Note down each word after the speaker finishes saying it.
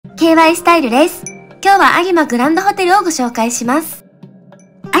KY スタイルです。今日は有馬グランドホテルをご紹介します。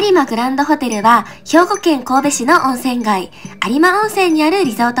有馬グランドホテルは兵庫県神戸市の温泉街、有馬温泉にある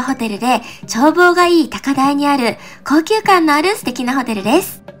リゾートホテルで、眺望がいい高台にある高級感のある素敵なホテルで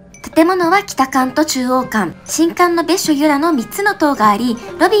す。建物は北館と中央館、新館の別所由良の3つの棟があり、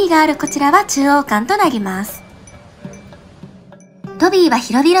ロビーがあるこちらは中央館となります。ロビーは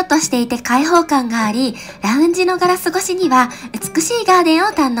広々としていて開放感があり、ラウンジのガラス越しには美しいガーデンを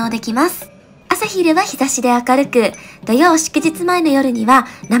堪能できます。朝昼は日差しで明るく、土曜祝日前の夜には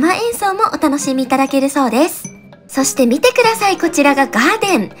生演奏もお楽しみいただけるそうです。そして見てください、こちらがガー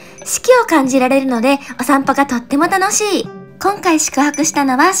デン。四季を感じられるのでお散歩がとっても楽しい。今回宿泊した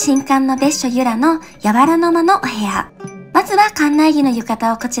のは新館の別所由良の柔の間のお部屋。まずは館内着の浴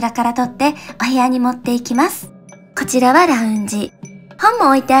衣をこちらから取ってお部屋に持っていきます。こちらはラウンジ。本も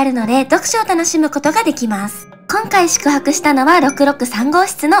置いてあるので読書を楽しむことができます。今回宿泊したのは663号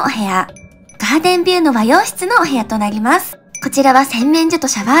室のお部屋。ガーデンビューの和洋室のお部屋となります。こちらは洗面所と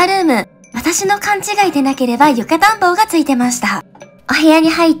シャワールーム。私の勘違いでなければ床暖房がついてました。お部屋に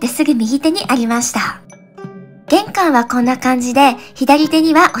入ってすぐ右手にありました。玄関はこんな感じで、左手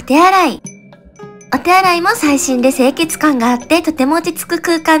にはお手洗い。お手洗いも最新で清潔感があってとても落ち着く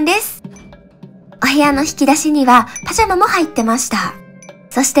空間です。お部屋の引き出しにはパジャマも入ってました。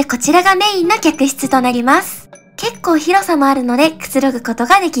そしてこちらがメインの客室となります。結構広さもあるのでくつろぐこと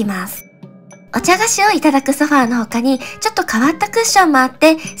ができます。お茶菓子をいただくソファーの他にちょっと変わったクッションもあっ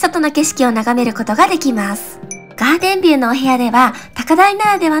て外の景色を眺めることができます。ガーデンビューのお部屋では高台な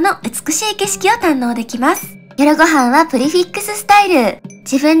らではの美しい景色を堪能できます。夜ご飯はプリフィックススタイル。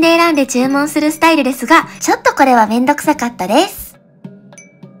自分で選んで注文するスタイルですが、ちょっとこれはめんどくさかったです。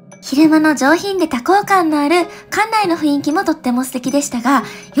昼間の上品で多幸感のある館内の雰囲気もとっても素敵でしたが、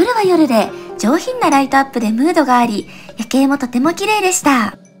夜は夜で上品なライトアップでムードがあり、夜景もとても綺麗でし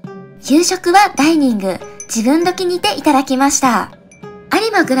た。夕食はダイニング、自分時にていただきました。有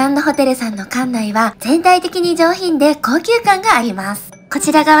馬グランドホテルさんの館内は全体的に上品で高級感があります。こ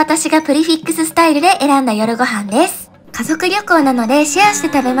ちらが私がプリフィックススタイルで選んだ夜ご飯です。家族旅行なのでシェアして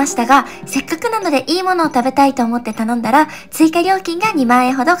食べましたが、せっかくなのでいいものを食べたいと思って頼んだら追加料金が2万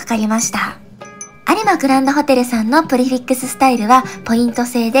円ほどかかりました。有馬グランドホテルさんのプリフィックススタイルはポイント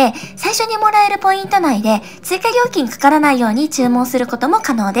制で、最初にもらえるポイント内で追加料金かからないように注文することも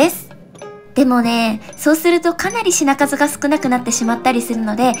可能です。でもね、そうするとかなり品数が少なくなってしまったりする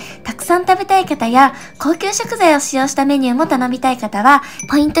ので、たくさん食べたい方や高級食材を使用したメニューも頼みたい方は、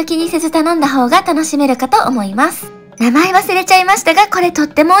ポイント気にせず頼んだ方が楽しめるかと思います。名前忘れちゃいましたが、これとっ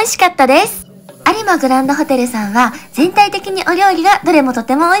ても美味しかったです。有馬グランドホテルさんは全体的にお料理がどれもと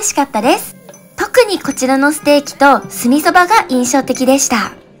ても美味しかったです。特にこちらのステーキと酢味そばが印象的でし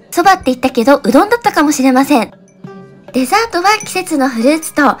た。そばって言ったけどうどんだったかもしれません。デザートは季節のフルー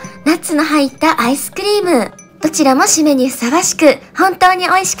ツとナッツの入ったアイスクリーム。どちらも締めにふさわしく、本当に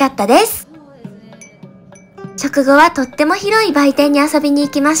美味しかったです。食後はとっても広い売店に遊びに行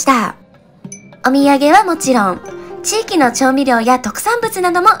きました。お土産はもちろん、地域の調味料や特産物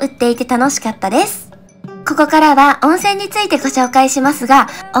なども売っていて楽しかったです。ここからは温泉についてご紹介しますが、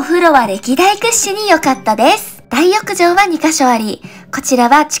お風呂は歴代屈指に良かったです。大浴場は2カ所あり、こちら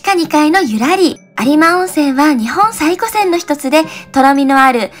は地下2階のゆらり。有馬温泉は日本最古泉の一つで、とろみの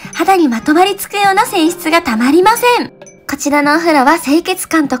ある肌にまとわりつくような泉質がたまりません。こちらのお風呂は清潔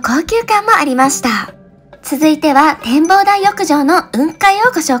感と高級感もありました。続いては展望台浴場の雲海を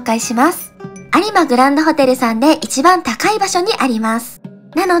ご紹介します。有馬グランドホテルさんで一番高い場所にあります。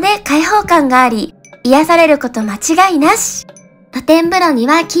なので開放感があり、癒されること間違いなし。露天風呂に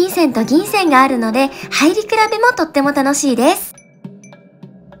は金泉と銀泉があるので、入り比べもとっても楽しいです。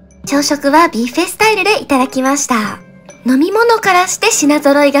朝食はビュッフェスタイルでいただきました。飲み物からして品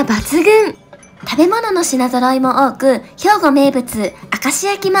揃いが抜群。食べ物の品揃いも多く、兵庫名物、明石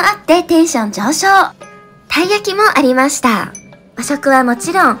焼きもあってテンション上昇。たい焼きもありました。和食はも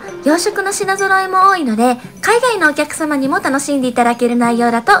ちろん、洋食の品揃いも多いので、海外のお客様にも楽しんでいただける内容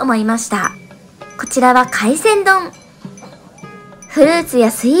だと思いました。こちらは海鮮丼。フルーツ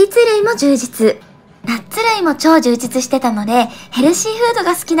やスイーツ類も充実。ナッツ類も超充実してたので、ヘルシーフード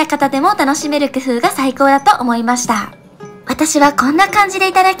が好きな方でも楽しめる工夫が最高だと思いました。私はこんな感じで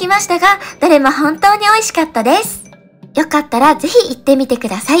いただきましたが、どれも本当に美味しかったです。よかったらぜひ行ってみてく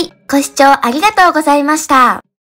ださい。ご視聴ありがとうございました。